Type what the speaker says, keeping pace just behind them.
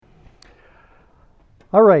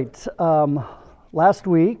All right. Last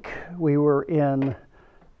week we were in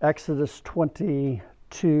Exodus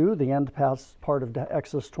 22, the end part of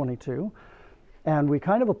Exodus 22, and we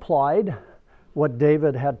kind of applied what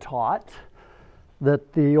David had taught,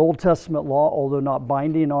 that the Old Testament law, although not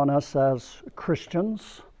binding on us as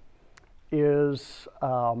Christians, is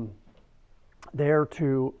there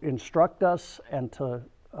to instruct us and to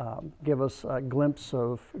give us a glimpse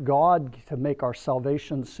of God, to make our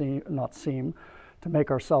salvation to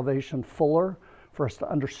make our salvation fuller, for us to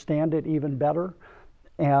understand it even better.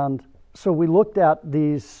 And so we looked at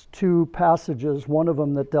these two passages, one of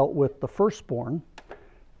them that dealt with the firstborn,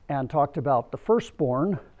 and talked about the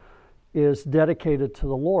firstborn is dedicated to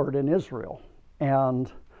the Lord in Israel,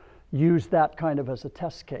 and used that kind of as a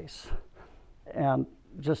test case. And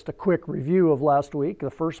just a quick review of last week,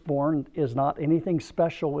 the firstborn is not anything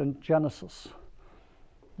special in Genesis.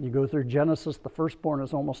 You go through Genesis, the firstborn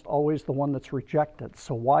is almost always the one that's rejected.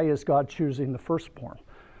 So why is God choosing the firstborn?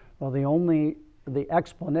 Well, the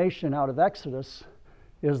explanation out of Exodus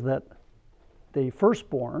is that the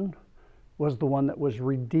firstborn was the one that was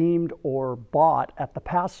redeemed or bought at the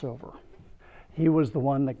Passover. He was the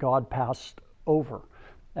one that God passed over.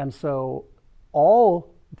 And so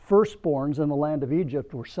all firstborns in the land of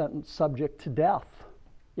Egypt were subject to death.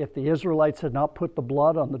 If the Israelites had not put the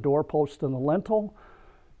blood on the doorpost and the lintel,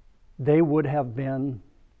 they would have been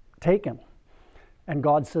taken. And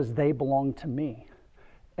God says, they belong to me.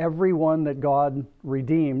 Everyone that God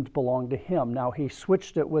redeemed belonged to him. Now, he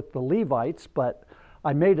switched it with the Levites, but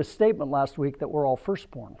I made a statement last week that we're all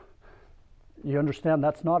firstborn. You understand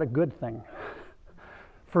that's not a good thing.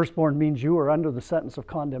 Firstborn means you are under the sentence of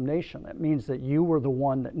condemnation. It means that you were the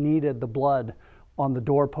one that needed the blood on the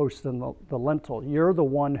doorpost and the lintel. You're the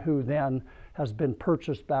one who then has been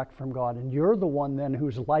purchased back from God, and you're the one then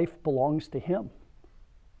whose life belongs to him,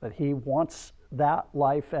 that he wants that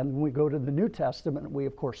life. And when we go to the New Testament, we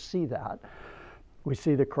of course see that. We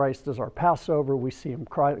see that Christ is our Passover. We see him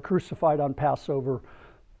crucified on Passover.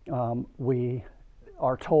 We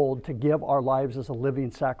are told to give our lives as a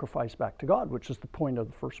living sacrifice back to God, which is the point of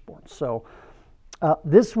the firstborn. So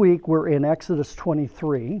this week we're in Exodus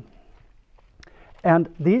 23,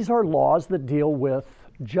 and these are laws that deal with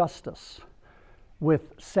justice,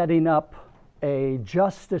 with setting up a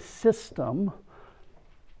justice system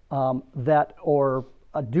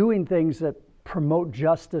doing things that promote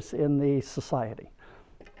justice in the society.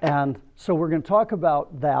 And so we're going to talk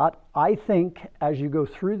about that. I think as you go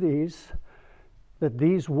through these, that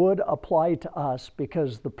these would apply to us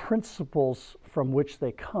because the principles from which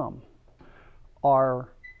they come are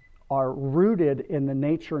rooted in the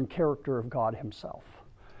nature and character of God himself.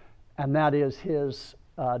 And that is his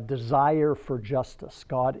desire for justice.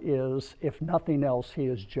 God is, if nothing else, he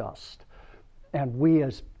is just. And we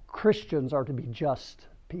as Christians are to be just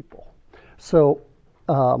people. So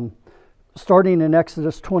starting in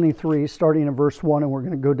Exodus 23, starting in verse 1, and we're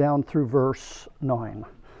going to go down through verse 9.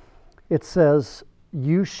 It says,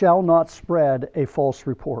 "You shall not spread a false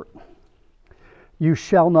report. You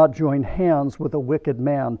shall not join hands with a wicked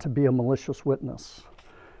man to be a malicious witness.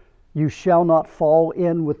 You shall not fall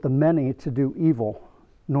in with the many to do evil,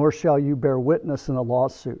 nor shall you bear witness in a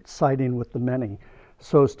lawsuit, siding with the many,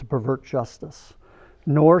 so as to pervert justice.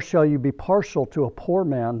 Nor shall you be partial to a poor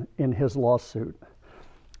man in his lawsuit.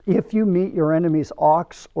 If you meet your enemy's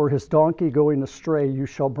ox or his donkey going astray, you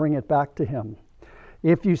shall bring it back to him.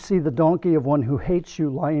 If you see the donkey of one who hates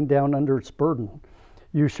you lying down under its burden,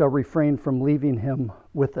 you shall refrain from leaving him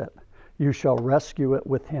with it. You shall rescue it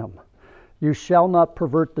with him. You shall not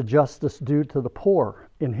pervert the justice due to the poor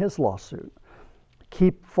in his lawsuit.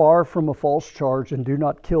 Keep far from a false charge, and do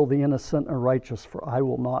not kill the innocent or righteous, for I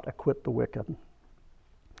will not acquit the wicked.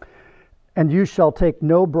 And you shall take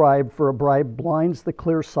no bribe, for a bribe blinds the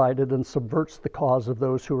clear-sighted and subverts the cause of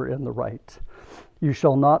those who are in the right. You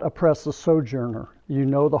shall not oppress a sojourner. You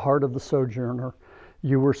know the heart of the sojourner.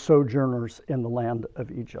 You were sojourners in the land of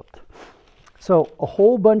Egypt." So a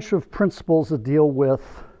whole bunch of principles that deal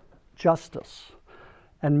with justice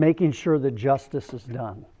and making sure that justice is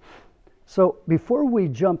done. So before we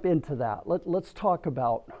jump into that, let's talk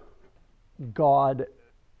about God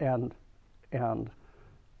and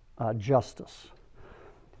justice,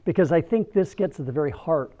 because I think this gets at the very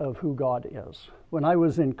heart of who God is. When I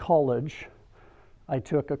was in college, I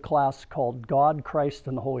took a class called God, Christ,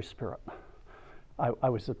 and the Holy Spirit. I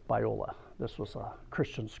was at Biola. This was a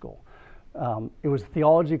Christian school. It was a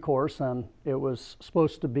theology course, and it was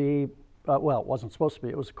supposed to be, it wasn't supposed to be.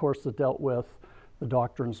 It was a course that dealt with the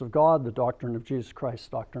doctrines of God, the doctrine of Jesus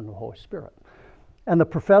Christ, the doctrine of the Holy Spirit. And the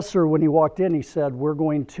professor, when he walked in, he said, we're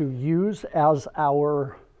going to use as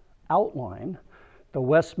our outline the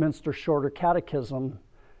Westminster Shorter Catechism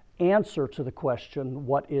answer to the question,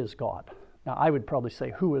 what is God? Now, I would probably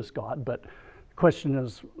say, who is God? But the question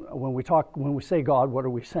is, when we say God, what are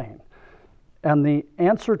we saying? And the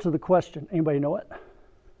answer to the question, anybody know it?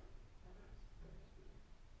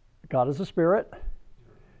 God is a spirit,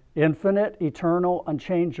 infinite, eternal,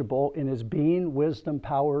 unchangeable in his being, wisdom,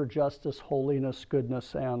 power, justice, holiness,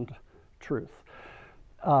 goodness, and truth.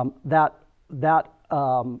 That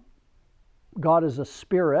God is a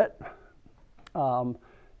spirit,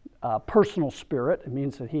 personal spirit. It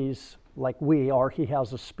means that he's like we are. He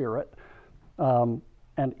has a spirit and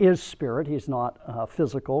is spirit. He's not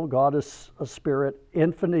physical. God is a spirit,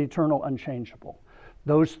 infinite, eternal, unchangeable.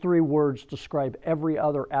 Those three words describe every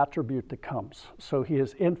other attribute that comes. So he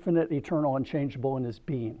is infinite, eternal, unchangeable in his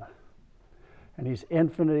being. And he's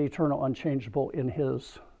infinite, eternal, unchangeable in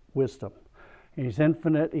his wisdom. And he's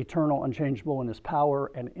infinite, eternal, unchangeable in his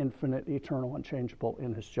power, and infinite, eternal, unchangeable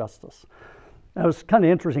in his justice. That was kind of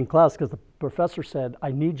interesting class because the professor said,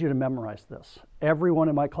 I need you to memorize this. Everyone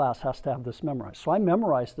in my class has to have this memorized. So I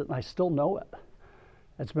memorized it and I still know it.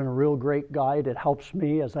 It's been a real great guide. It helps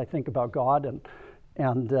me as I think about God.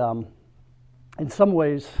 And in some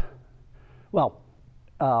ways,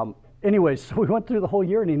 anyways, so we went through the whole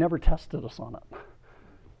year and he never tested us on it.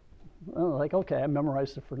 Like, okay, I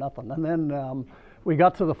memorized it for nothing. And then we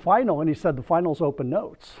got to the final and he said the final's open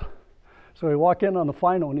notes. So we walk in on the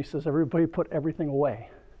final and he says, everybody put everything away.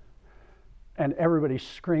 And everybody's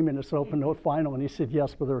screaming, it's an open note final. And he said,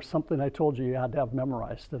 yes, but there was something I told you had to have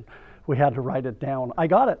memorized. And we had to write it down. I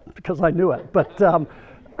got it because I knew it. But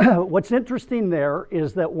what's interesting there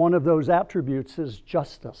is that one of those attributes is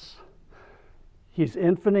justice. He's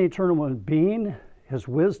infinite, eternal in being, his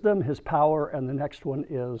wisdom, his power, and the next one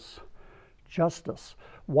is justice.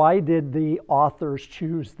 Why did the authors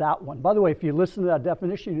choose that one? By the way, if you listen to that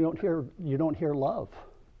definition, you don't hear love.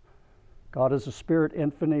 God is a spirit,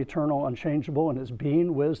 infinite, eternal, unchangeable in his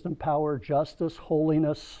being, wisdom, power, justice,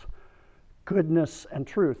 holiness, goodness, and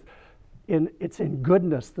truth. It's in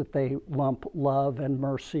goodness that they lump love and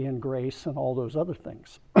mercy and grace and all those other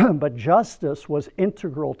things. But justice was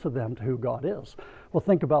integral to them, to who God is. Well,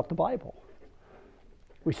 think about the Bible.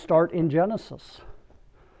 We start in Genesis.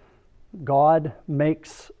 God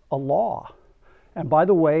makes a law. And by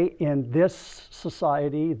the way, in this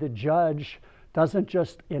society, the judge doesn't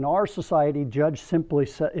just, in our society, judge simply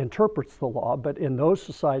interprets the law, but in those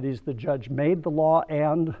societies, the judge made the law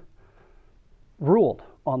and ruled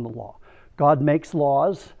on the law. God makes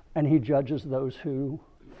laws, and he judges those who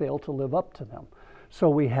fail to live up to them. So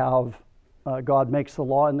we have God makes the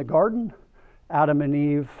law in the garden, Adam and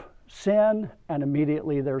Eve sin, and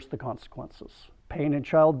immediately there's the consequences. Pain in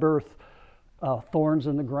childbirth, thorns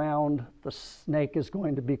in the ground, the snake is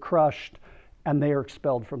going to be crushed, and they are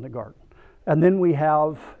expelled from the garden. And then we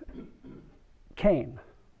have Cain,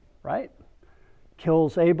 right?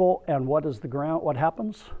 Kills Abel, and what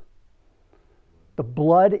happens? The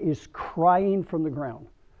blood is crying from the ground.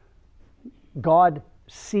 God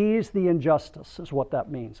sees the injustice, is what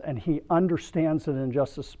that means, and he understands that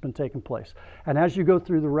injustice has been taking place. And as you go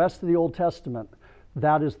through the rest of the Old Testament,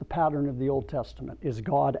 that is the pattern of the Old Testament, is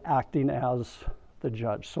God acting as the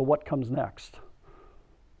judge. So what comes next?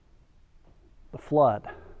 The flood,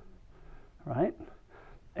 right?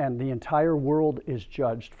 And the entire world is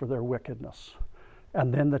judged for their wickedness.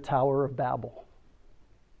 And then the Tower of Babel,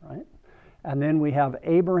 right? And then we have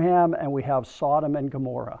Abraham and we have Sodom and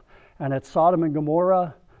Gomorrah. And at Sodom and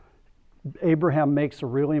Gomorrah, Abraham makes a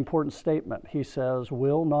really important statement. He says,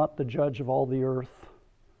 will not the judge of all the earth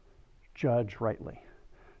judge rightly?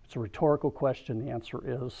 It's a rhetorical question. The answer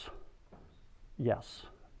is yes,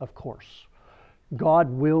 of course. God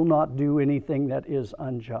will not do anything that is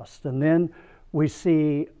unjust. And then we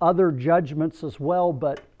see other judgments as well,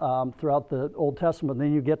 but throughout the Old Testament,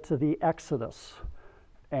 then you get to the Exodus,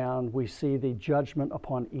 and we see the judgment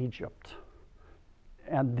upon Egypt.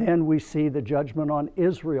 And then we see the judgment on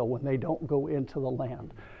Israel when they don't go into the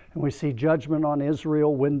land. And we see judgment on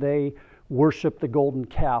Israel when they worship the golden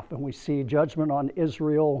calf. And we see judgment on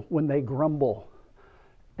Israel when they grumble.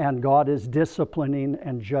 And God is disciplining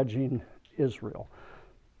and judging Israel.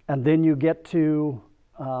 And then you get to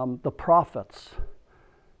the prophets.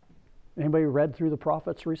 Anybody read through the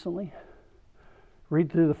prophets recently? Read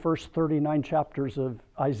through the first 39 chapters of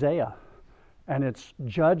Isaiah. And it's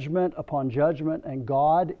judgment upon judgment, and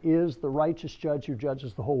God is the righteous judge who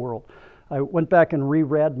judges the whole world. I went back and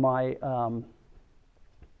reread my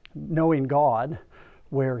Knowing God,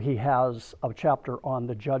 where he has a chapter on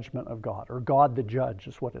the judgment of God, or God the Judge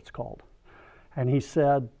is what it's called. And he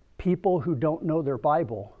said, people who don't know their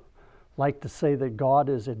Bible like to say that God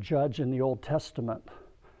is a judge in the Old Testament,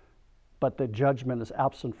 but that judgment is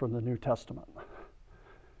absent from the New Testament.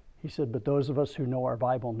 He said, but those of us who know our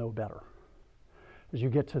Bible know better. As you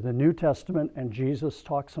get to the New Testament, and Jesus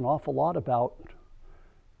talks an awful lot about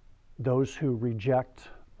those who reject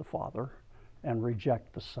the Father and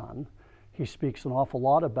reject the Son. He speaks an awful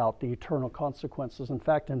lot about the eternal consequences. In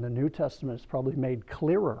fact, in the New Testament, it's probably made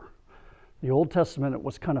clearer. The Old Testament, it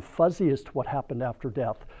was kind of fuzzy as to what happened after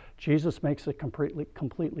death. Jesus makes it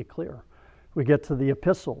completely clear. We get to the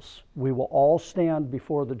epistles. We will all stand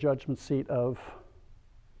before the judgment seat of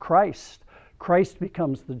Christ. Christ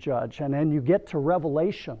becomes the judge. And then you get to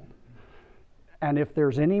Revelation. And if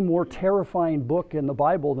there's any more terrifying book in the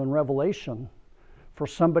Bible than Revelation, for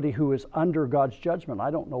somebody who is under God's judgment, I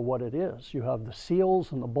don't know what it is. You have the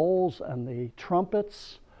seals and the bowls and the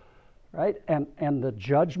trumpets, right? And the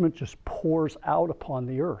judgment just pours out upon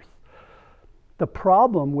the earth. The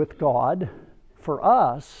problem with God for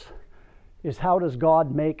us is, how does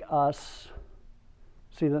God make us?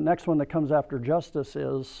 See, the next one that comes after justice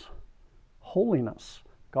is holiness.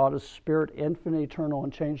 God is spirit, infinite, eternal,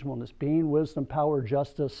 unchangeableness, being, wisdom, power,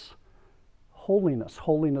 justice, holiness.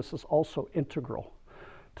 Holiness is also integral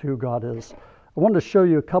to who God is. I wanted to show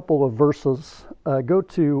you a couple of verses. Go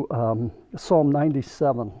to Psalm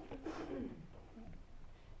 97.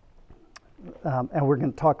 And we're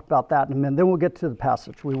going to talk about that in a minute. Then we'll get to the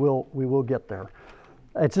passage. We will get there.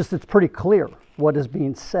 It's pretty clear what is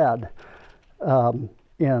being said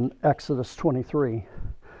in Exodus 23.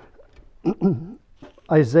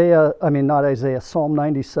 Psalm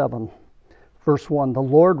 97, verse 1. The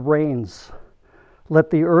Lord reigns. Let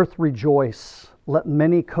the earth rejoice. Let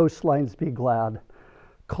many coastlines be glad.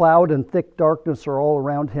 Cloud and thick darkness are all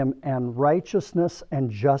around him, and righteousness and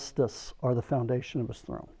justice are the foundation of his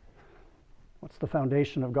throne. What's the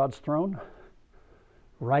foundation of God's throne?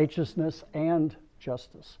 Righteousness and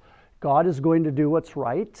justice. God is going to do what's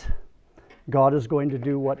right. God is going to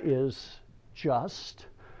do what is just.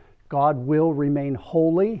 God will remain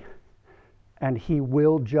holy, and he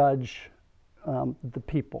will judge the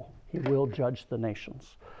people. He will judge the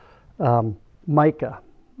nations. Micah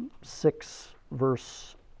 6,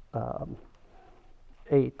 verse 8.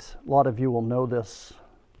 A lot of you will know this.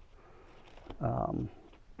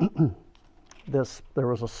 There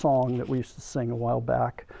was a song that we used to sing a while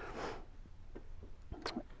back.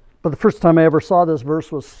 But the first time I ever saw this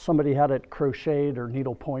verse was somebody had it crocheted or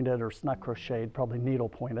needle pointed, or it's not crocheted, probably needle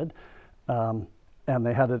pointed. And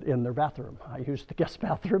they had it in their bathroom. I used the guest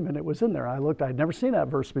bathroom, and it was in there. I looked, I'd never seen that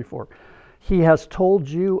verse before. He has told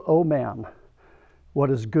you, O man, what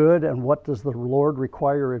is good, and what does the Lord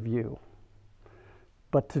require of you?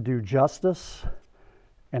 But to do justice,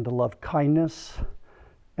 and to love kindness,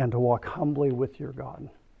 and to walk humbly with your God.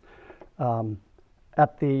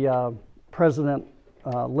 At the President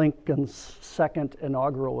Lincoln's second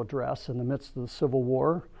inaugural address in the midst of the Civil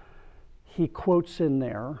War, he quotes in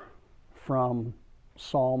there from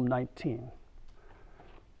Psalm 19,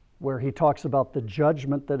 where he talks about the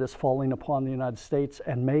judgment that is falling upon the United States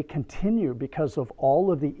and may continue because of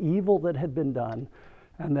all of the evil that had been done,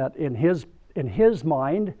 and that in his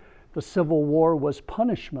mind, the Civil War was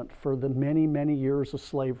punishment for the many, many years of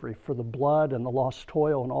slavery, for the blood and the lost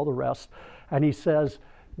toil and all the rest. And he says,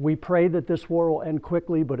 we pray that this war will end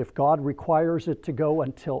quickly, but if God requires it to go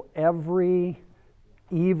until every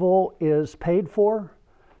evil is paid for,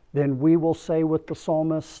 then we will say with the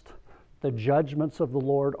psalmist, the judgments of the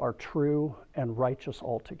Lord are true and righteous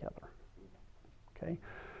altogether. Okay?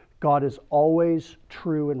 God is always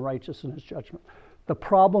true and righteous in his judgment. The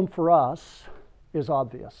problem for us is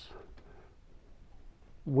obvious.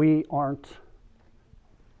 We aren't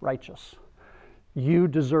righteous. You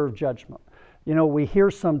deserve judgment. You know, we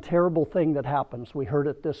hear some terrible thing that happens. We heard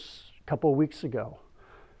it this couple of weeks ago,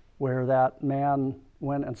 where that man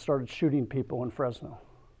went and started shooting people in Fresno.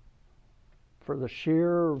 For the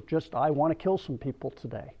sheer, I want to kill some people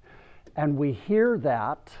today. And we hear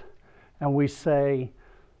that, and we say,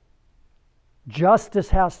 justice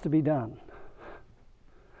has to be done.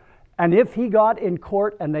 And if he got in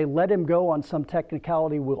court and they let him go on some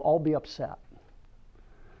technicality, we'll all be upset.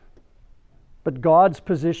 But God's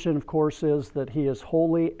position, of course, is that he is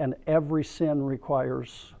holy and every sin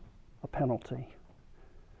requires a penalty.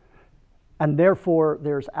 And therefore,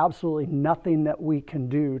 there's absolutely nothing that we can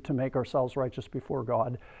do to make ourselves righteous before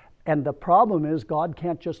God. And the problem is, God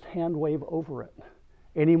can't just hand wave over it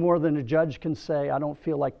any more than a judge can say, I don't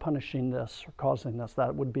feel like punishing this or causing this.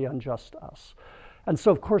 That would be unjust to us. And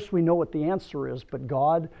so, of course, we know what the answer is, but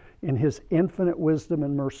God, in his infinite wisdom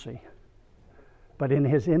and mercy,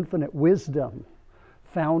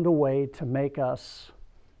 found a way to make us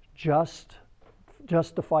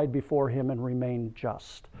justified before him and remain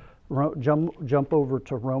just. Jump over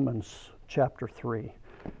to Romans chapter 3,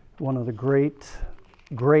 one of the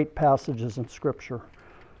great passages in Scripture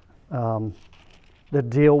that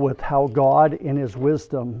deal with how God in his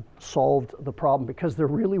wisdom solved the problem, because there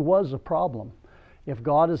really was a problem. If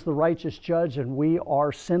God is the righteous judge and we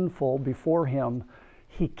are sinful before him,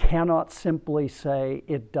 he cannot simply say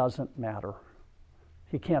it doesn't matter.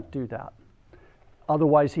 He can't do that.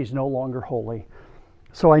 Otherwise, he's no longer holy.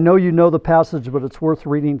 So I know you know the passage, but it's worth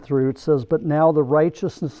reading through. It says, "But now the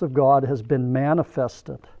righteousness of God has been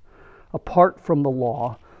manifested apart from the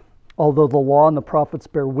law, although the law and the prophets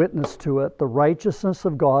bear witness to it, the righteousness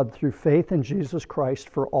of God through faith in Jesus Christ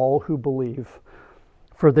for all who believe.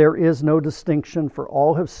 For there is no distinction, for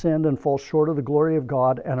all have sinned and fall short of the glory of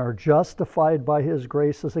God and are justified by his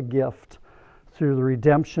grace as a gift through the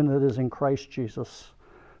redemption that is in Christ Jesus,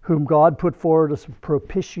 whom God put forward as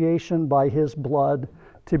propitiation by his blood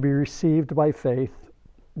to be received by faith.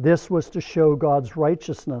 This was to show God's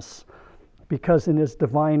righteousness, because in his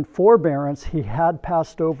divine forbearance he had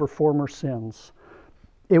passed over former sins.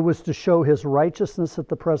 It was to show his righteousness at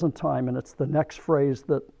the present time," and it's the next phrase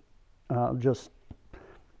that just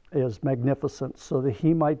is magnificent, "so that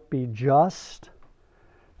he might be just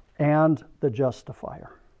and the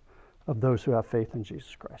justifier of those who have faith in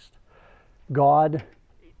Jesus Christ." God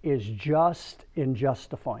is just in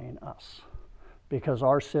justifying us because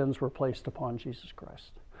our sins were placed upon Jesus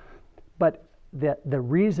Christ. But the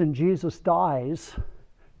reason Jesus dies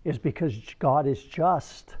is because God is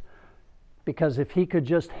just. Because if he could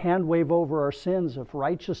just hand wave over our sins, if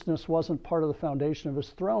righteousness wasn't part of the foundation of his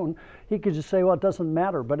throne, he could just say, well, it doesn't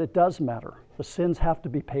matter, but it does matter. The sins have to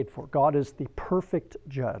be paid for. God is the perfect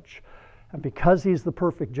judge. And because he's the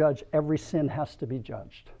perfect judge, every sin has to be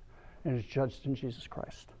judged. And it's judged in Jesus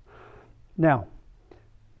Christ. Now,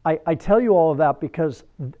 I tell you all of that because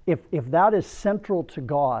if that is central to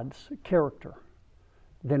God's character,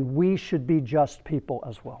 then we should be just people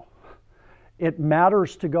as well. It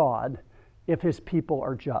matters to God if his people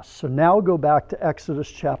are just. So now go back to Exodus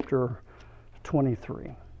chapter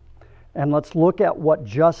 23. And let's look at what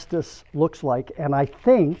justice looks like. And I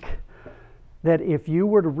think that if you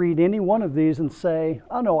were to read any one of these and say,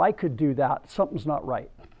 oh no, I could do that, something's not right.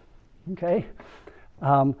 Okay?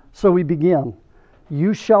 So we begin.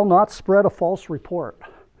 You shall not spread a false report.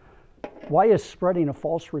 Why is spreading a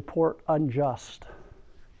false report unjust?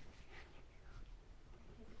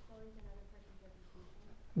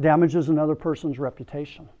 Damages another person's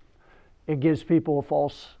reputation. It gives people a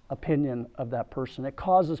false opinion of that person. It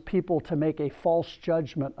causes people to make a false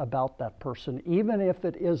judgment about that person, even if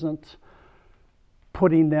it isn't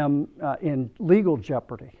putting them in legal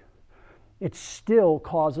jeopardy. It still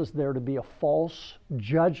causes there to be a false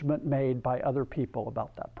judgment made by other people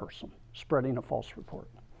about that person, spreading a false report.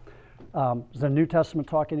 Does the New Testament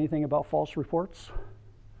talk anything about false reports?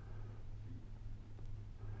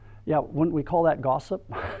 Yeah, wouldn't we call that gossip?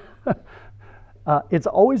 It's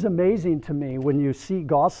always amazing to me when you see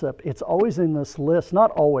gossip. It's always in this list, not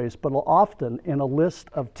always, but often in a list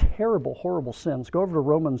of terrible, horrible sins. Go over to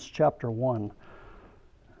Romans chapter 1.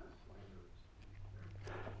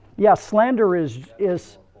 Yeah, slander is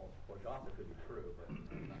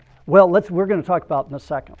well, we're going to talk about in a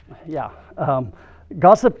second. Yeah,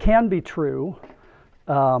 gossip can be true.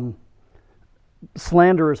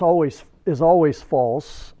 Slander is always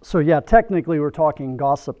false. So yeah, technically we're talking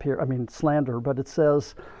gossip here. I mean slander, but it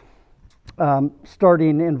says,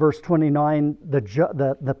 starting in verse 29,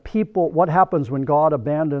 the people. What happens when God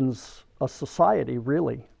abandons a society?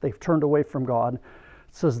 Really, they've turned away from God. It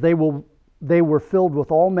says they were filled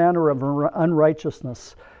with all manner of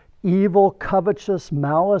unrighteousness, evil, covetous,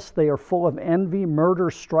 malice. They are full of envy, murder,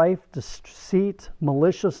 strife, deceit,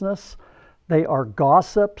 maliciousness. They are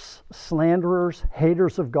gossips, slanderers,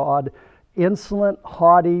 haters of God, insolent,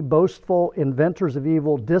 haughty, boastful, inventors of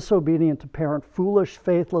evil, disobedient to parent, foolish,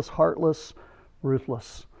 faithless, heartless,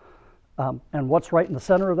 ruthless. And what's right in the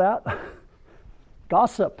center of that?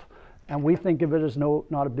 Gossip. And we think of it as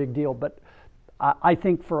not a big deal. But I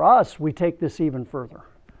think for us, we take this even further.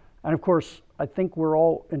 And of course, I think we're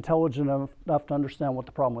all intelligent enough to understand what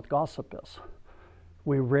the problem with gossip is.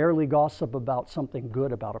 We rarely gossip about something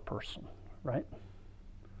good about a person, right?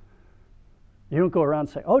 You don't go around and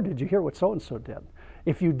say, oh, did you hear what so-and-so did?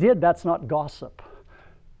 If you did, that's not gossip.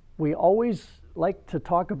 We always like to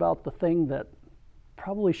talk about the thing that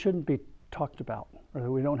probably shouldn't be talked about or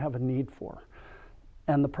that we don't have a need for.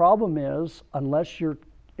 And the problem is, unless you're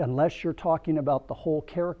talking about the whole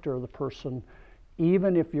character of the person,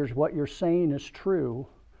 even if what you're saying is true,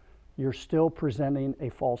 you're still presenting a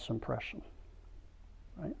false impression,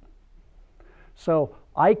 right? So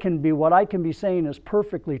what I can be saying is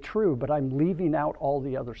perfectly true, but I'm leaving out all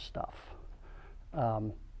the other stuff.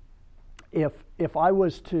 If I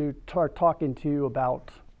was to start talking to you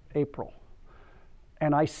about April,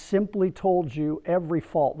 and I simply told you every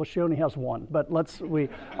fault, well, she only has one, but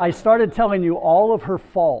I started telling you all of her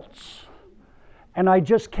faults, and I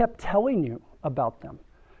just kept telling you about them.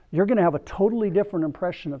 You're going to have a totally different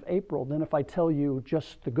impression of April than if I tell you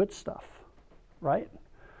just the good stuff, right?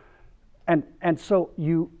 And so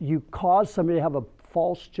you cause somebody to have a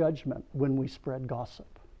false judgment when we spread gossip.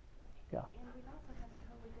 Yeah. And we also have a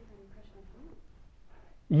totally different impression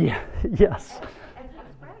of you. Yeah. Yes. As a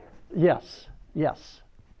spreader. Yes. Yes.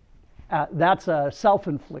 That's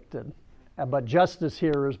self-inflicted, but justice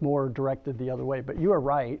here is more directed the other way. But you are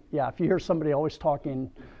right. Yeah. If you hear somebody always talking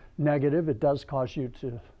negative, it does cause you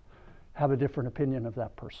to have a different opinion of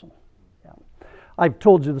that person. Yeah. I've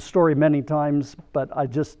told you the story many times, but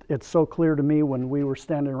it's so clear to me when we were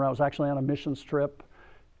standing around. I was actually on a missions trip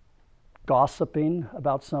gossiping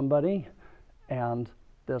about somebody, and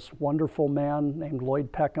this wonderful man named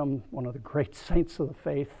Lloyd Peckham, one of the great saints of the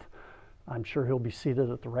faith, I'm sure he'll be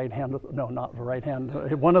seated at the right hand not the right hand,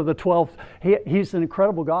 one of the 12. He's an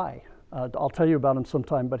incredible guy. I'll tell you about him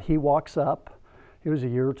sometime, but he walks up. He was a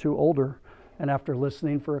year or two older, and after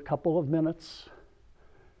listening for a couple of minutes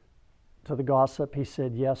to the gossip, he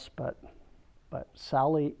said, yes, but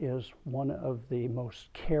Sally is one of the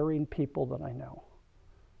most caring people that I know.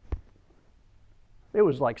 It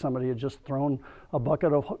was like somebody had just thrown a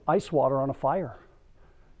bucket of ice water on a fire.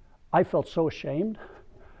 I felt so ashamed.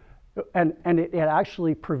 And it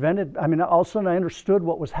actually prevented, all of a sudden I understood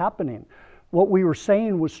what was happening. What we were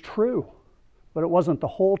saying was true, but it wasn't the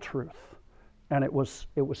whole truth. And it was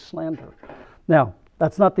slander. Now,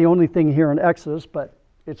 that's not the only thing here in Exodus, but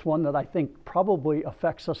it's one that I think probably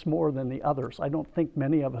affects us more than the others. I don't think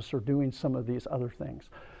many of us are doing some of these other things.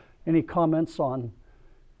 Any comments on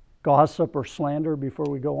gossip or slander before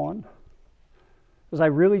we go on? Because I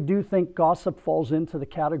really do think gossip falls into the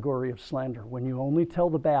category of slander. When you only tell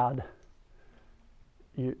the bad,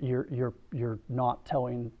 you're not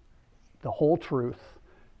telling the whole truth,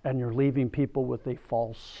 and you're leaving people with a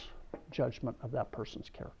false judgment of that person's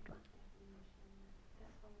character.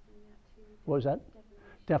 What was that?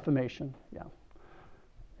 Defamation, yeah.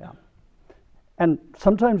 Yeah. And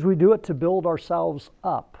sometimes we do it to build ourselves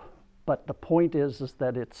up, but the point is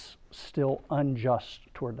that it's still unjust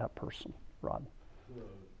toward that person. Rod?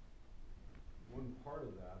 One part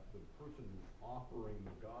of that, the person offering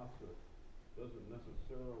the gossip doesn't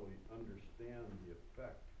necessarily understand the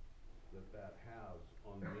effect that has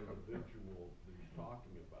on the individual that he's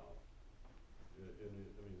talking about.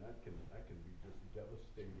 That can be just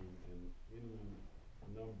devastating in any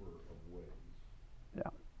number of ways. Yeah.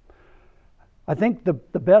 I think the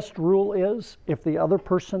best rule is if the other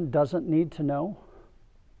person doesn't need to know,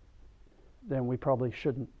 then we probably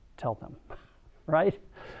shouldn't tell them, right?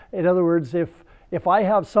 In other words, if I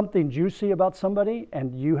have something juicy about somebody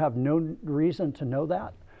and you have no reason to know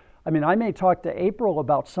that, I may talk to April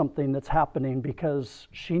about something that's happening because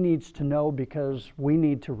she needs to know because we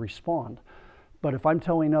need to respond. But if I'm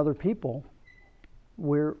telling other people,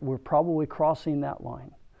 we're probably crossing that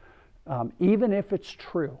line. Even if it's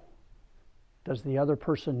true, does the other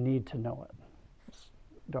person need to know it?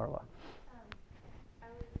 Darla. I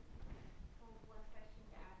was told one question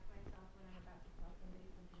to ask myself when I'm about to tell somebody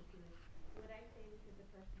something too is, would I say this to the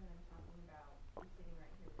person that I'm talking about who's sitting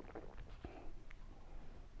right here with me?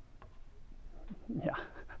 Yeah.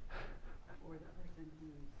 Or the person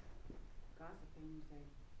who's gossiping, you say,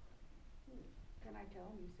 can I tell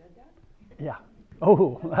him you said that? Yeah.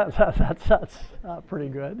 Oh, that's pretty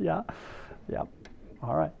good. Yeah. Yeah.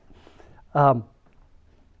 All right.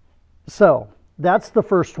 So that's the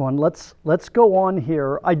first one. Let's go on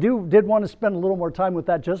here. I did want to spend a little more time with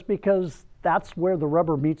that just because that's where the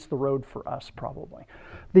rubber meets the road for us probably.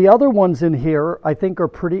 The other ones in here I think are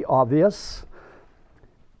pretty obvious.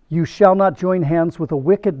 You shall not join hands with a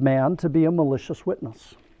wicked man to be a malicious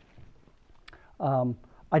witness.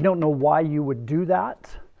 I don't know why you would do that,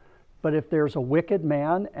 but if there's a wicked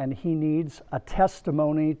man and he needs a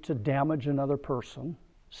testimony to damage another person,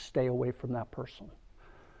 stay away from that person.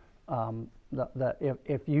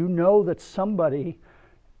 If you know that somebody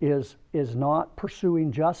is not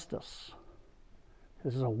pursuing justice,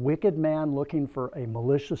 this is a wicked man looking for a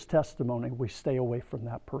malicious testimony, we stay away from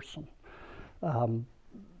that person.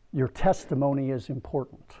 Your testimony is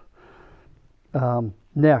important.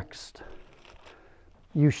 Next,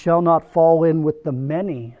 you shall not fall in with the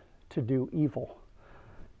many to do evil.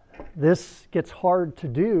 This gets hard to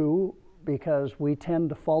do because we tend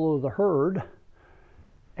to follow the herd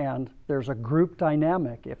And there's a group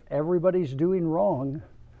dynamic. If everybody's doing wrong,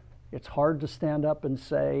 it's hard to stand up and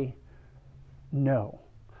say no.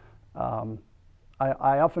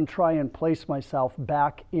 I often try and place myself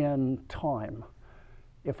back in time.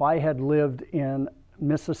 If I had lived in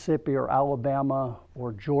Mississippi or Alabama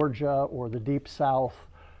or Georgia or the Deep South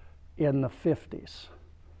in the 50s,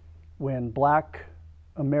 when black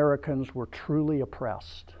Americans were truly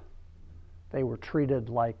oppressed, they were treated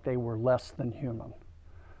like they were less than human,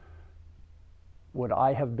 would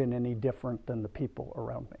I have been any different than the people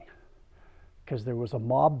around me? Because there was a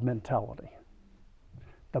mob mentality.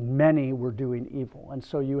 The many were doing evil. And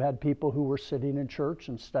so you had people who were sitting in church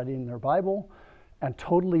and studying their Bible and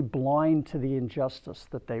totally blind to the injustice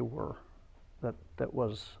that that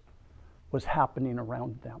was happening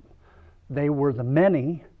around them. They were the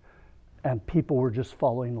many, and people were just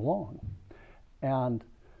following along. And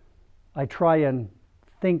I try and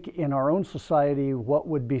think in our own society what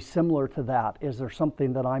would be similar to that. Is there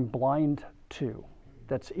something that I'm blind to,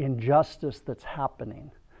 that's injustice that's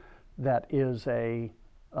happening, that is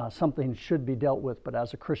something should be dealt with, but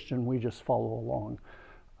as a Christian we just follow along.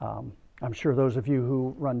 I'm sure those of you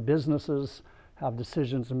who run businesses have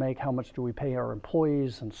decisions to make. How much do we pay our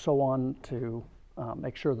employees and so on, to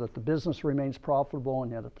make sure that the business remains profitable,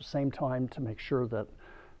 and yet at the same time to make sure that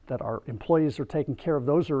our employees are taken care of.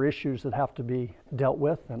 Those are issues that have to be dealt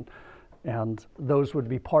with, and those would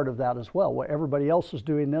be part of that as well. Well, everybody else is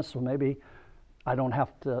doing this, so maybe I don't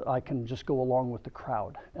have to, I can just go along with the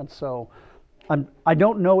crowd. And so I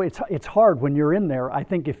don't know, it's hard when you're in there. I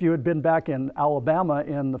think if you had been back in Alabama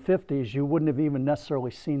in the 50s, you wouldn't have even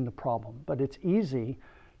necessarily seen the problem. But it's easy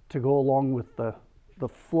to go along with the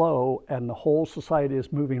flow, and the whole society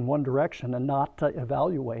is moving one direction, and not to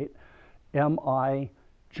evaluate, am I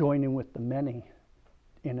joining with the many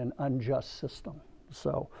in an unjust system?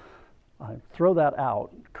 So I throw that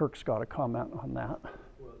out. Kirk's got a comment on that.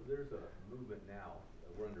 Well, there's a movement now,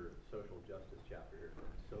 we're under social justice chapter here,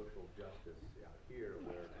 social justice out here,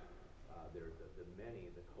 where there's the many,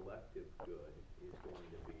 the collective good is going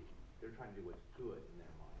to be, they're trying to do what's good in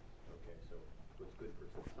their minds. Okay, so what's good for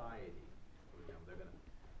society, you know, they're going to,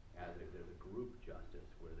 there's a group justice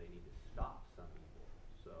where they need to stop some evil.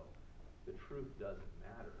 So the truth doesn't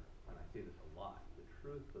matter, and I say this a lot, the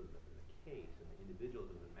truth of the case and the individual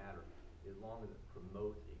doesn't matter as long as it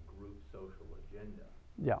promotes a group social agenda.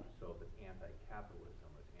 Yeah. So if it's anti-capitalism,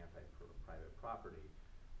 or it's anti-private property,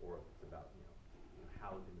 or if it's about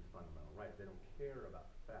housing is fundamental rights, they don't care about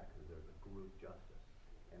the fact that there's a group justice,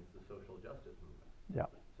 and it's the social justice movement. Yeah.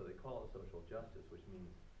 So they call it social justice, which means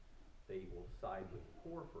they will side with the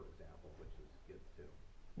poor, for example, which this gets to,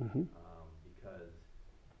 because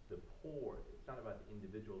the poor, it's not about the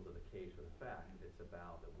individuals of the case or the fact, it's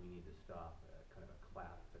about that we need to stop kind of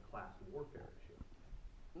it's a class warfare issue.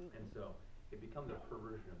 And so it becomes a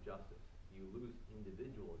perversion of justice. You lose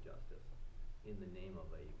individual justice in the name of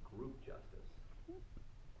a group justice.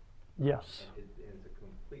 Yes. And it's a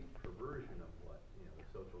complete perversion of what the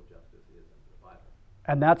social justice is in the Bible.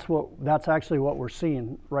 And that's actually what we're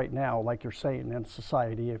seeing right now, like you're saying, in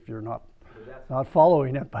society, if you're not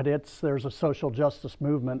following it. But there's a social justice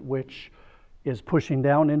movement which is pushing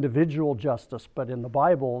down individual justice, but in the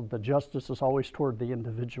Bible, the justice is always toward the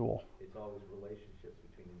individual. It's always relationships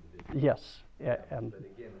between individuals. Yes. Yeah, And but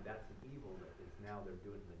again, that's an evil that is now they're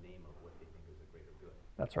doing in the name of what they think is a greater good.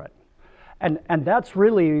 that's right. And that's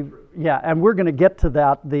really, yeah, and we're going to get to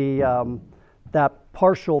that, that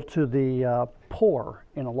partial to the poor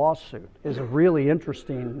in a lawsuit is a really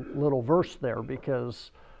interesting little verse there, because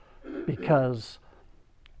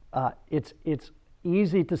it's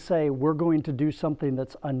easy to say we're going to do something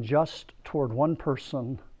that's unjust toward one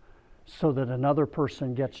person so that another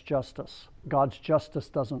person gets justice. God's justice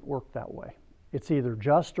doesn't work that way. It's either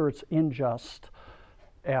just or it's unjust,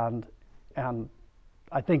 and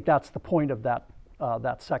I think that's the point of that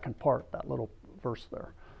second part, that little verse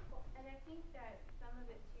there. And I think that some of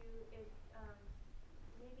it too is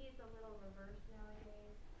maybe it's a little reversed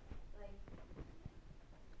nowadays. Like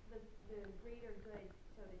the greater good,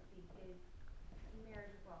 so to speak, is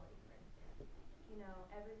marriage equality, for instance.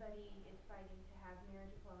 Everybody is fighting to have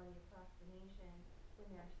marriage equality across the nation,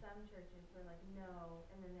 when there are some churches who are like, no,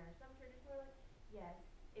 and then there are some churches who are like, yes,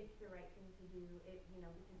 it's the right thing to do, because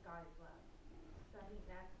God is love. So I think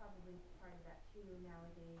that's probably part of that too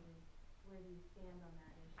nowadays, is where do you stand on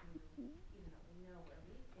that issue. Even though we know where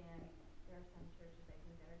we stand, there are some churches, I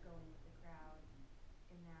think, that are going with the crowd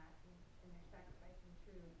in that, and they're sacrificing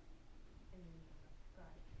truth in the name of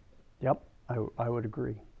God. Yep, I would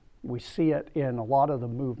agree. We see it in a lot of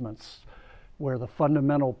the movements where the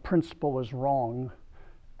fundamental principle is wrong,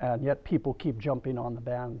 and yet people keep jumping on the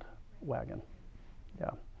bandwagon.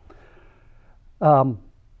 Yeah.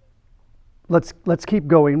 Let's keep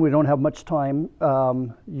going. We don't have much time.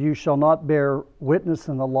 You shall not bear witness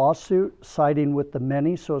in the lawsuit, siding with the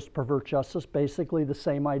many so as to pervert justice. Basically the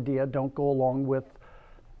same idea. Don't go along with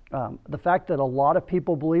the fact that a lot of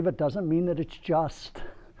people believe it doesn't mean that it's just.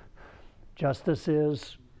 Justice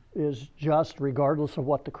is just regardless of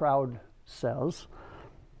what the crowd says.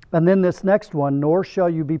 And then this next one, nor shall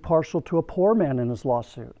you be partial to a poor man in his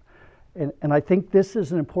lawsuit. And I think this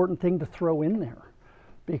is an important thing to throw in there,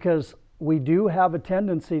 because we do have a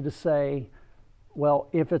tendency to say, well,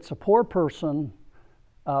 if it's a poor person,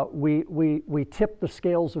 we tip the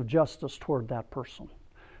scales of justice toward that person.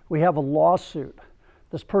 We have a lawsuit.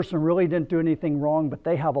 This person really didn't do anything wrong, but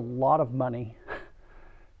they have a lot of money.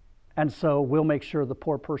 And so we'll make sure the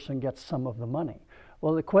poor person gets some of the money.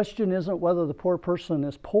 Well, the question isn't whether the poor person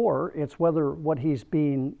is poor, it's whether what he's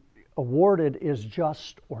being awarded is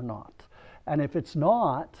just or not. And if it's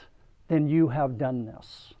not, then you have done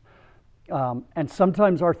this. And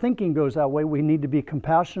sometimes our thinking goes that way. We need to be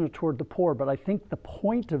compassionate toward the poor, but I think the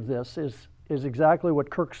point of this is exactly what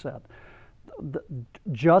Kirk said.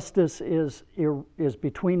 Justice is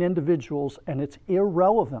between individuals, and it's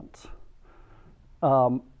irrelevant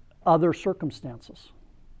other circumstances.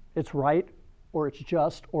 It's right, or it's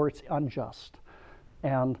just, or it's unjust.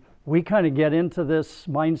 And we kind of get into this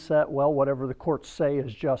mindset, well, whatever the courts say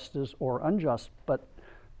is justice or unjust, but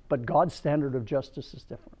God's standard of justice is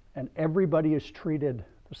different, and everybody is treated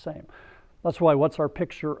the same. That's why, what's our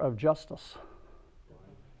picture of justice?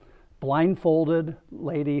 Blindfolded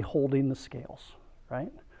lady holding the scales,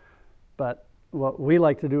 right? But what we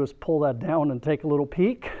like to do is pull that down and take a little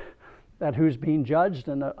peek at who's being judged,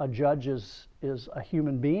 and a judge is a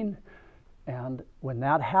human being. And when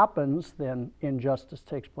that happens, then injustice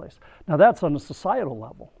takes place. Now that's on a societal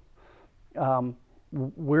level.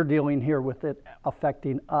 We're dealing here with it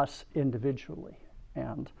affecting us individually.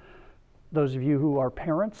 And those of you who are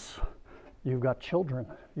parents, you've got children,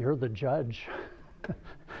 you're the judge.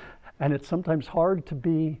 And it's sometimes hard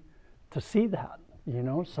to see that, you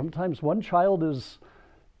know. Sometimes one child is,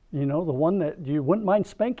 you know, the one that you wouldn't mind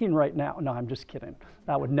spanking right now. No, I'm just kidding.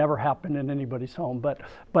 That would never happen in anybody's home.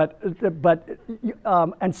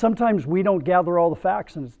 And sometimes we don't gather all the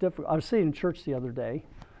facts, and it's difficult. I was sitting in church the other day,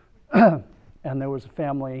 and there was a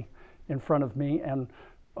family in front of me, and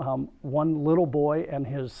one little boy and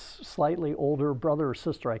his slightly older brother or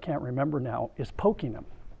sister, I can't remember now, is poking him.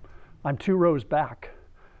 I'm 2 rows back,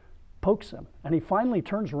 pokes him, and he finally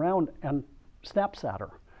turns around and snaps at her.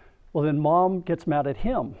 Well, then mom gets mad at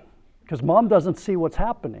him because mom doesn't see what's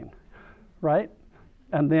happening, right?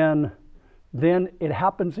 And then it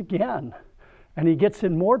happens again, and he gets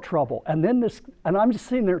in more trouble. And then and I'm just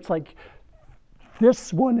sitting there, it's like,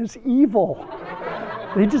 this one is evil.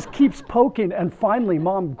 He just keeps poking, and finally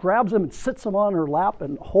mom grabs him and sits him on her lap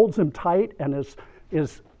and holds him tight and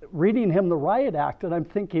is reading him the riot act. And I'm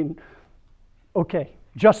thinking, okay,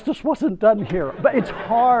 justice wasn't done here. But it's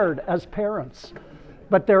hard as parents.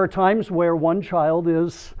 But there are times where one child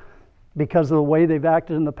is, because of the way they've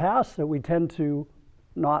acted in the past, that we tend to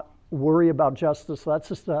not worry about justice. That's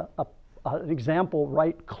just an example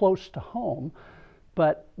right close to home.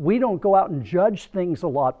 But we don't go out and judge things a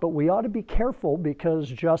lot, but we ought to be careful, because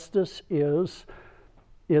justice is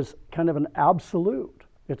kind of an absolute.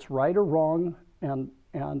 It's right or wrong, and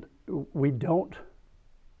we don't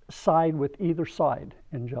side with either side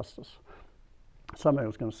in justice. Somebody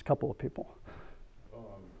was going to, a couple of people. I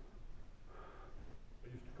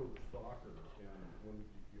used to coach soccer, and when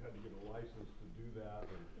you had to get a license to do that,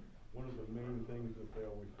 and one of the main things that they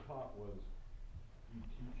always taught was, you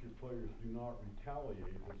teach your players do not retaliate.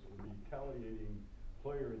 It's a retaliating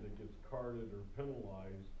player that gets carded or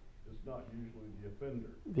penalized is not usually the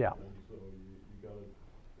offender. Yeah. And so you got to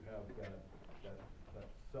have that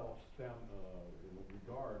self-stamp in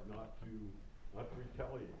regard not to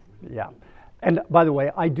retaliate. Yeah. And by the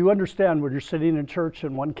way, I do understand when you're sitting in church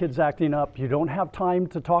and one kid's acting up, you don't have time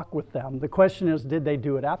to talk with them. The question is, did they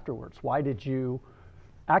do it afterwards? Why did you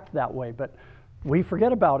act that way? But we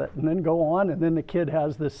forget about it and then go on, and then the kid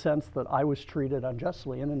has this sense that I was treated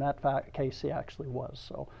unjustly, and in that case he actually was.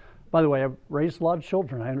 So, by the way, I've raised a lot of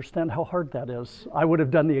children. I understand how hard that is. I would have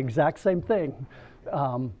done the exact same thing,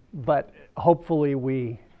 but hopefully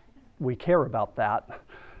we care about that.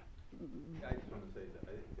 I just want to say that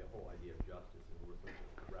I think the whole idea of justice is we're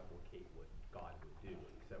supposed to replicate what God would do,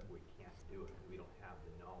 except we can't do it. We don't have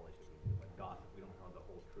the knowledge that we do. Like gossip, we don't know the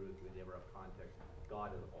whole truth. We never have context.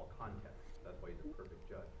 God is all context. That's why he's a perfect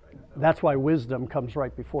judge, right? So That's why wisdom comes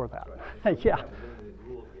right before that. right. So Yeah. we have limited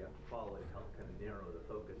rules we have to follow to help kind of narrow the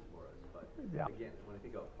focus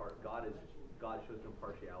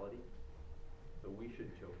partiality. So we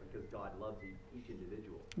shouldn't show, because God loves each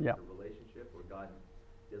individual. Yeah. It's a relationship where God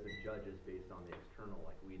doesn't judge us based on the external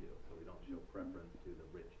like we do. So we don't show preference to the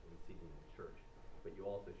rich and seeking in the church. But you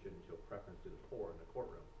also shouldn't show preference to the poor in the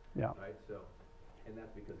courtroom. Yeah. Right? So, and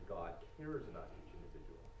that's because God cares about each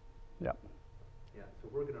individual. Yeah. Yeah. So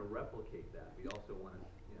we're going to replicate that. We also want to,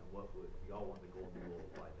 we all want the golden rule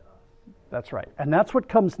applied to us. That's right. And that's what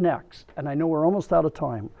comes next. And I know we're almost out of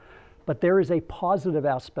time, but there is a positive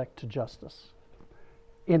aspect to justice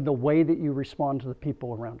in the way that you respond to the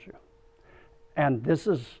people around you. And this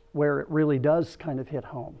is where it really does kind of hit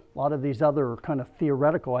home. A lot of these other kind of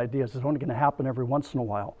theoretical ideas is only going to happen every once in a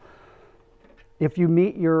while. If you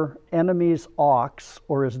meet your enemy's ox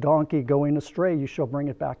or his donkey going astray, you shall bring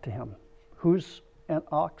it back to him. Who's an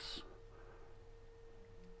ox?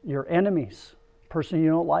 Your enemies, person you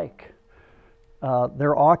don't like.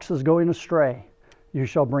 Their ox is going astray, you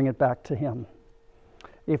shall bring it back to him.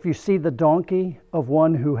 If you see the donkey of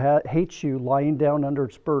one who hates you lying down under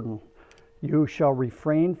its burden, you shall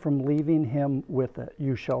refrain from leaving him with it.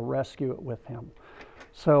 You shall rescue it with him.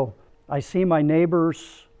 So I see my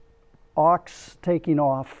neighbor's ox taking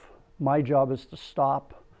off. My job is to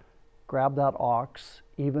stop, grab that ox,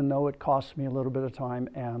 even though it costs me a little bit of time,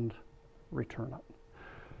 and return it.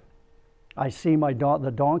 I see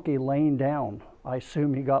the donkey laying down. I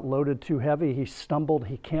assume he got loaded too heavy. He stumbled.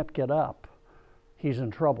 He can't get up. He's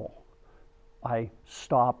in trouble. I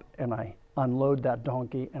stop and I unload that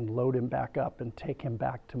donkey and load him back up and take him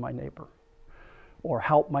back to my neighbor, or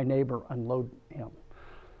help my neighbor unload him.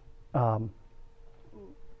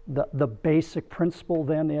 The basic principle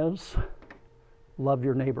then is love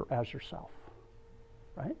your neighbor as yourself,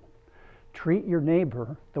 right? Treat your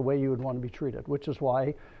neighbor the way you would want to be treated, which is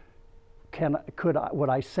why would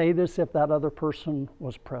I say this if that other person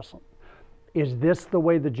was present? Is this the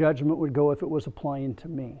way the judgment would go if it was applying to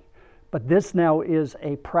me? But this now is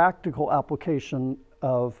a practical application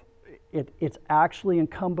of it. It's actually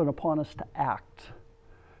incumbent upon us to act.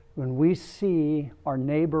 When we see our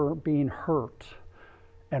neighbor being hurt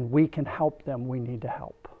and we can help them, we need to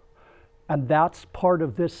help. And that's part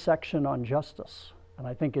of this section on justice. And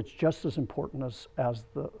I think it's just as important as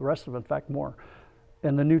the rest of it, in fact, more.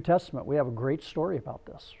 In the New Testament, we have a great story about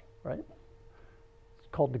this, right? It's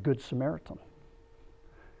called the Good Samaritan.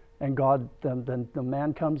 And God, then the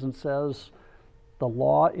man comes and says, the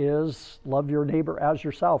law is love your neighbor as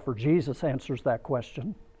yourself, or Jesus answers that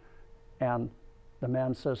question. And the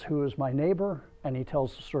man says, who is my neighbor? And he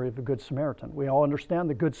tells the story of the Good Samaritan. We all understand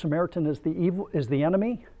the Good Samaritan is the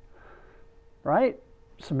enemy, right?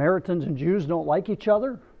 Samaritans and Jews don't like each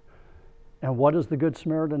other. And what does the Good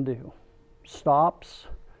Samaritan do? Stops,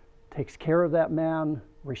 takes care of that man,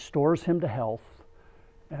 restores him to health,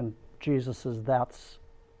 and Jesus says that's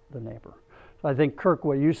the neighbor. So I think, Kirk,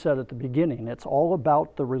 what you said at the beginning, it's all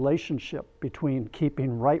about the relationship between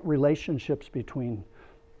keeping right relationships between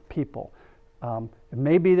people. It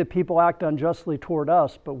may be that people act unjustly toward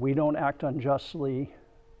us, but we don't act unjustly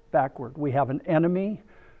backward. We have an enemy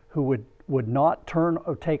who would not turn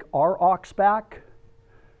or take our ox back,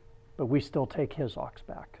 but we still take his ox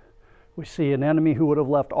back. We see an enemy who would have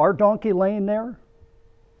left our donkey laying there.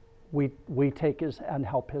 We take his and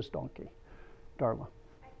help his donkey. Darla.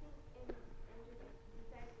 I think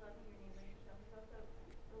besides loving your neighbor and yourself, it's also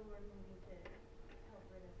the Lord moving to help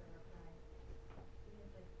rid us of our pride.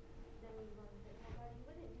 Because then we want to say, well, God, you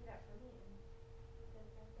wouldn't do that for me. He says,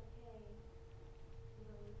 that's okay. You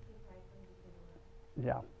don't need to be prideful, you can do it.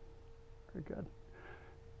 Yeah, very good.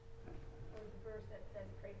 Or the verse that says,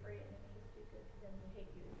 pray for your enemies, do good to them who hate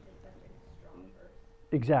you, is just such a strong verse.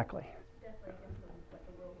 Exactly. Definitely influence what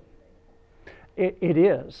the world would say. It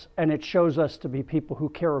is, and it shows us to be people who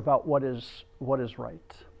care about what is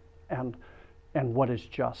right and what is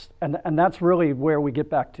just. And that's really where we get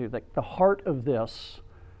back to. The heart of this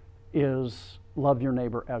is love your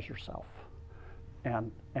neighbor as yourself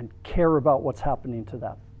and care about what's happening to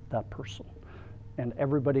that person. And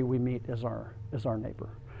everybody we meet is our neighbor.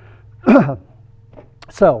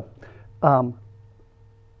 So,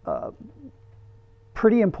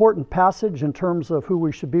 pretty important passage in terms of who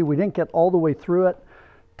we should be. We didn't get all the way through it.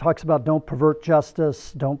 Talks about don't pervert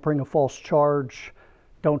justice, don't bring a false charge,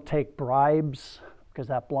 don't take bribes because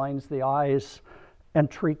that blinds the eyes, and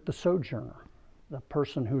treat the sojourner, the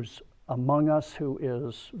person who's among us, who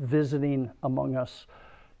is visiting among us,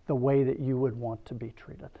 the way that you would want to be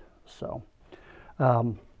treated. So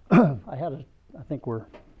I think we're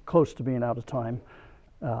close to being out of time.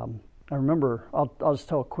 I remember, I'll just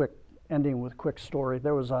tell a quick, ending with a quick story.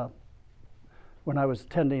 There was when I was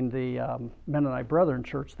attending the Mennonite Brethren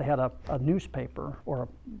Church, they had a newspaper or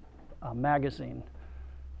a magazine.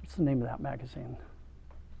 what's the name of that magazine?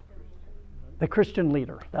 The Christian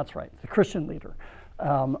Leader. That's right, the Christian Leader.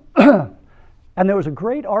 And there was a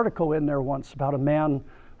great article in there once about a man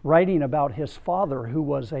writing about his father who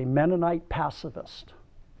was a Mennonite pacifist.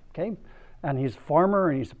 Okay, and he's a farmer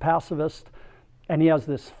and he's a pacifist, and he has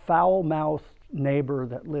this foul-mouthed neighbor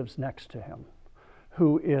that lives next to him,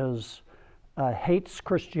 who is hates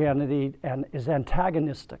Christianity and is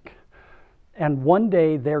antagonistic. And one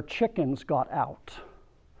day their chickens got out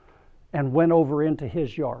and went over into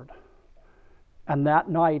his yard. And that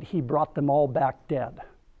night he brought them all back dead.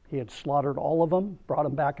 He had slaughtered all of them, brought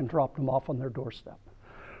them back and dropped them off on their doorstep.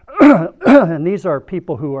 And these are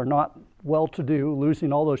people who are not well-to-do.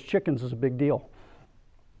 Losing all those chickens is a big deal.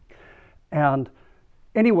 And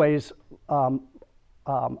anyways,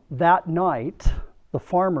 that night, the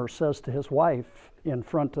farmer says to his wife in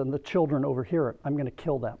front, and the children overhear it, I'm going to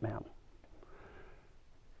kill that man.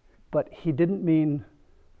 But he didn't mean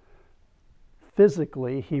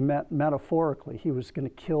physically, he meant metaphorically. He was going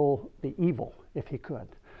to kill the evil if he could.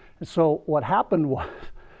 And so what happened was,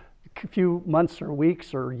 a few months or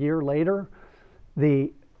weeks or a year later,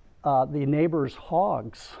 the neighbor's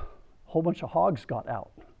hogs, a whole bunch of hogs got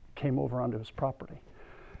out, came over onto his property.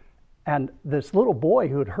 And this little boy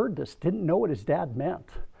who had heard this didn't know what his dad meant.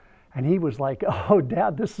 And he was like, oh,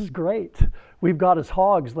 Dad, this is great. We've got his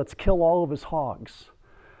hogs. Let's kill all of his hogs.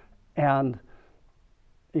 And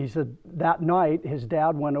he said that night his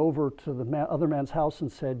dad went over to the other man's house and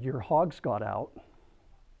said, your hogs got out,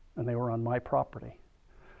 and they were on my property.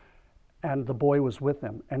 And the boy was with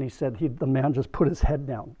him. And he said the man just put his head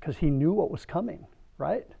down because he knew what was coming,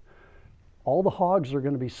 right? All the hogs are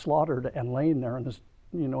going to be slaughtered and laying there in this,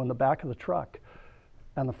 in the back of the truck.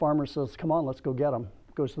 And the farmer says, come on, let's go get them.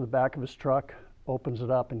 Goes to the back of his truck, opens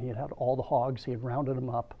it up, and he had all the hogs. He had rounded them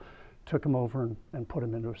up, took them over and put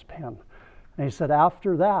them into his pen. And he said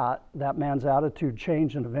after that, that man's attitude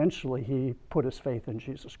changed, and eventually he put his faith in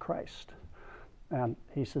Jesus Christ. And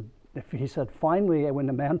he said, finally, when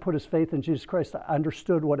the man put his faith in Jesus Christ, I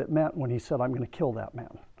understood what it meant when he said, I'm going to kill that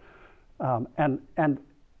man. And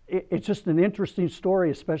it's just an interesting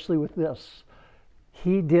story, especially with this.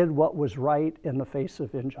 He did what was right in the face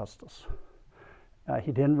of injustice.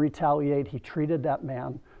 He didn't retaliate. He treated that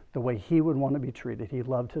man the way he would want to be treated. He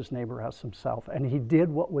loved his neighbor as himself. And he did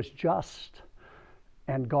what was just.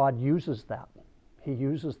 And God uses that. He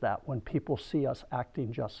uses that when people see us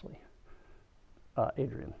acting justly.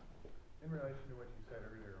 Adrian. In relation to what you said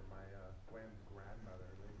earlier, my Gwen's grandmother,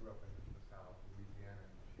 they grew up in the South, Louisiana,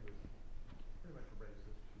 and she was pretty much a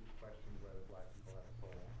racist. She questioned whether black people had a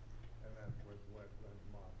soul, and that was what Gwen's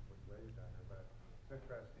mom was raised under. But it's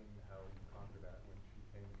interesting how you conquer that. When she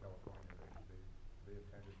came to California, they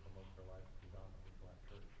attended for most of their life predominantly black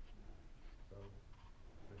church. So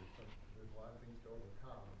there's a lot of things to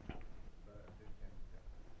overcome, but they can't be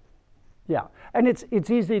different. Yeah, and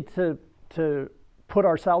it's easy to put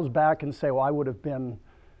ourselves back and say, well, I would have been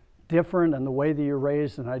different, and the way that you're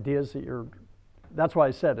raised and ideas that that's why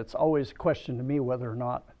I said it's always a question to me whether or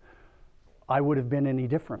not I would have been any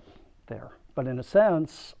different there. But in a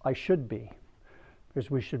sense, I should be, because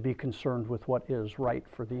we should be concerned with what is right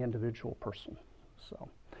for the individual person. So,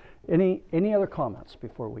 any other comments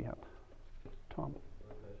before we end? Tom?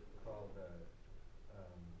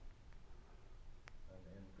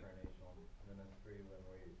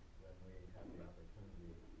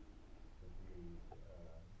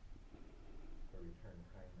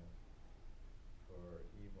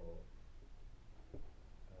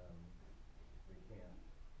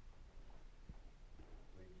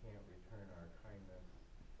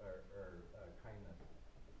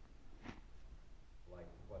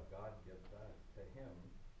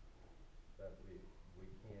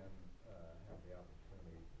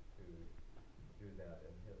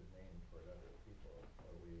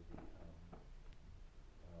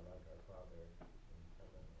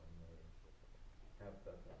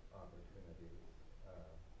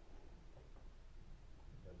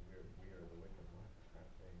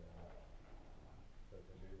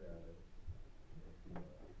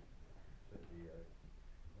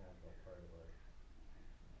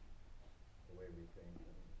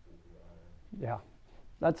 Yeah,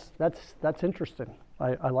 that's interesting.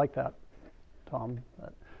 I like that, Tom.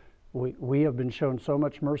 We have been shown so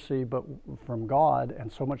much mercy, but from God,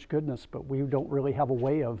 and so much goodness, but we don't really have a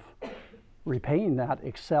way of repaying that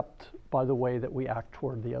except by the way that we act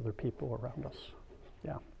toward the other people around us.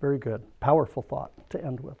 Yeah, very good. Powerful thought to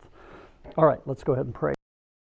end with. All right, let's go ahead and pray.